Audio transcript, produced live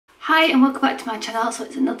Hi and welcome back to my channel. So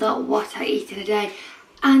it's another what I eat in a day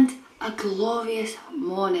and a glorious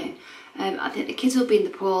morning. I think the kids will be in the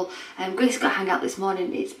pool. Grace got to hang out this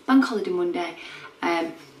morning. It's bank holiday Monday,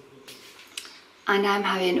 and I'm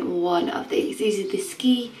having one of these. These are the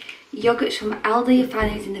ski yogurts from Aldi. You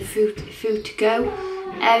find these in the food to go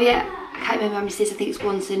area. I can't remember how many it is. I think it's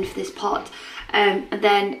 1 cent for this pot. And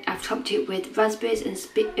then I've topped it with raspberries and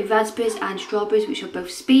strawberries, which are both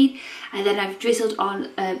speed. And then I've drizzled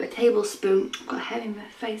on a tablespoon, I've got hair in my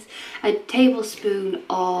face, a tablespoon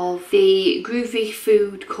of the Groovy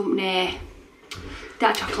Food Company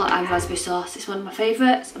dark chocolate and raspberry sauce. It's one of my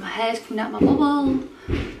favourites, and my hair's coming out my bubble.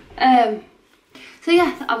 So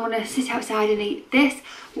yeah, I'm going to sit outside and eat this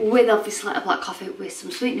with obviously a black coffee with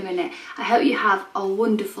some sweetener in it. I hope you have a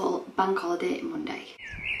wonderful bank holiday Monday.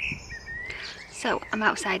 So I'm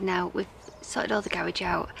outside now, we've sorted all the garage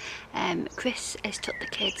out. Chris has took the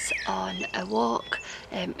kids on a walk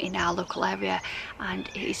in our local area, and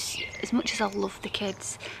it's, as much as I love the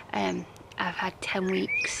kids, I've had 10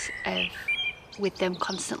 weeks with them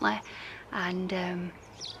constantly, and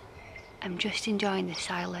I'm just enjoying the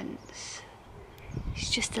silence. It's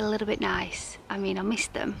just a little bit nice. I mean, I miss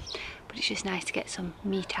them, but it's just nice to get some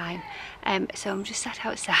me time. So I'm just sat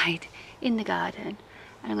outside in the garden.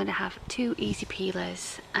 And I'm going to have 2 easy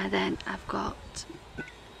peelers, and then I've got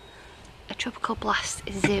a Tropical Blast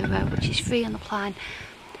Zero, which is free on the plan,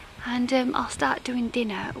 and I'll start doing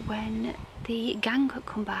dinner when the gang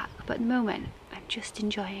come back, but at the moment I'm just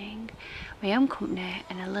enjoying my own company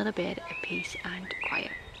and a little bit of peace and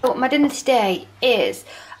quiet. So my dinner today is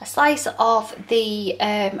a slice of the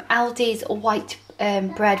Aldi's white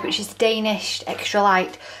bread, which is Danish extra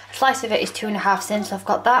light. A slice of it is 2.5 cents, so I've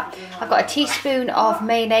got that. I've got a teaspoon of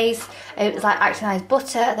mayonnaise, it's like actinised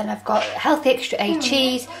butter. Then I've got healthy extra A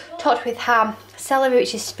cheese, topped with ham, celery,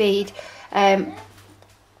 which is speed,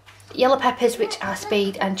 yellow peppers, which are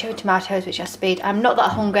speed, and cherry tomatoes, which are speed. I'm not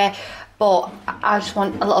that hungry, but I just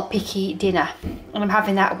want a little picky dinner, and I'm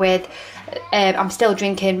having that with I'm still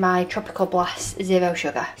drinking my Tropical Blast Zero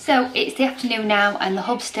Sugar. So it's the afternoon now, and the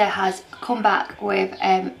hubster has come back with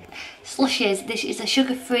slushies. This is a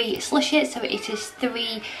sugar-free slushie, so it is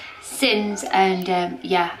 3 sins, and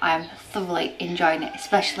yeah, I'm thoroughly enjoying it,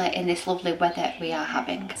 especially in this lovely weather we are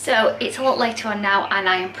having. So it's a lot later on now, and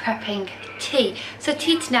I am prepping tea. So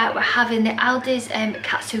tea tonight, we're having the Aldi's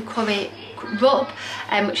katsu curry rub,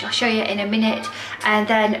 which I'll show you in a minute. And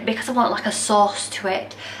then, because I want like a sauce to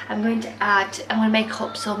it, I'm going to make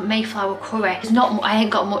up some Mayflower curry. I ain't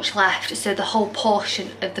got much left, so the whole portion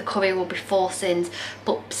of the curry will be 4 sins,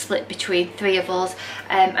 but split between 3 of us.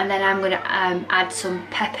 And then I'm going to add some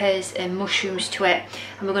peppers and mushrooms to it,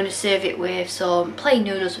 and we're going to serve it with some plain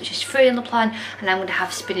noodles, which is free on the plan, and I'm going to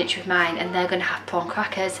have spinach with mine, and they're going to have prawn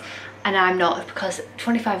crackers, and I'm not, because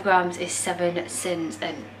 25 grams is 7 sins,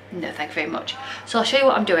 and no thank you very much. So I'll show you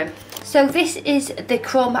what I'm doing. So this is the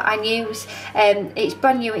crumb I use. It's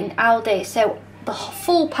brand new in Aldi, so the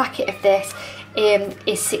full packet of this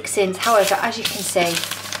is 6 sins. However, as you can see,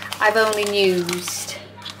 I've only used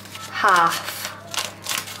half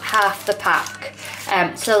the pack,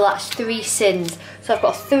 so that's 3 sins. So I've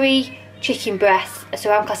got 3 chicken breasts,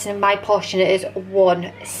 so I'm classing my portion as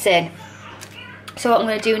 1 sin. So what I'm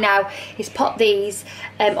going to do now is pop these,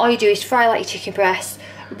 all you do is fry like your chicken breast,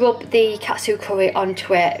 rub the katsu curry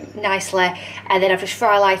onto it nicely, and then I've just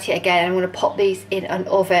fry light it again, and I'm going to pop these in an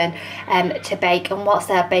oven to bake. And whilst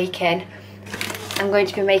they're baking, I'm going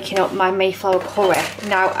to be making up my Mayflower curry.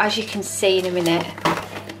 Now, as you can see in a minute,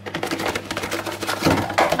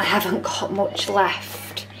 I haven't got much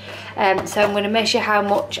left, so I'm going to measure how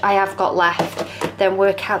much I have got left, then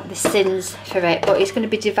work out the sins for it. But it's going to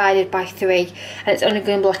be divided by 3, and it's only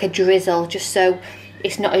going to be like a drizzle, just so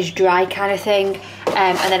it's not as dry kind of thing.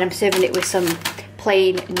 And then I'm serving it with some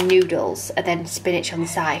plain noodles and then spinach on the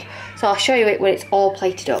side. So I'll show you it when it's all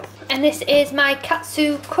plated up. And this is my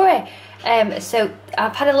katsu curry. So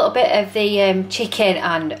I've had a little bit of the chicken,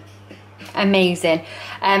 and amazing.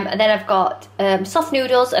 And then I've got soft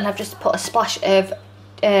noodles, and I've just put a splash of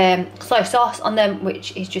soy sauce on them,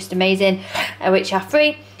 which is just amazing, which are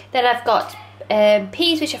free. Then I've got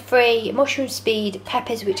peas, which are free, mushroom speed,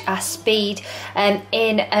 peppers, which are speed,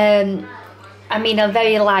 I mean a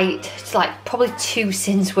very light, it's like probably 2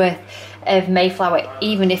 sins worth of Mayflower,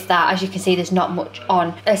 even if that, as you can see, there's not much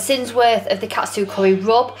on. A sin's worth of the katsu curry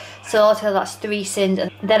rub, so altogether that's 3 sins. And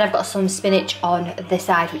then I've got some spinach on the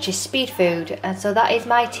side, which is speed food, and so that is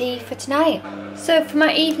my tea for tonight. So for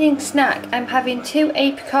my evening snack, I'm having 2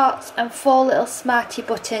 apricots and 4 little Smartie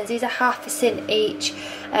buttons. These are 1/2 cent each,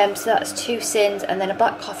 So that's 2 sins and then a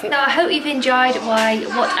black coffee. Now I hope you've enjoyed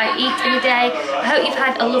what I eat in a day. I hope you've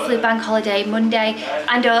had a lovely bank holiday Monday,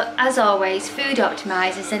 and as always, food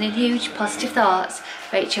optimizer, sending huge positive thoughts.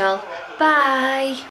 Rachel, bye.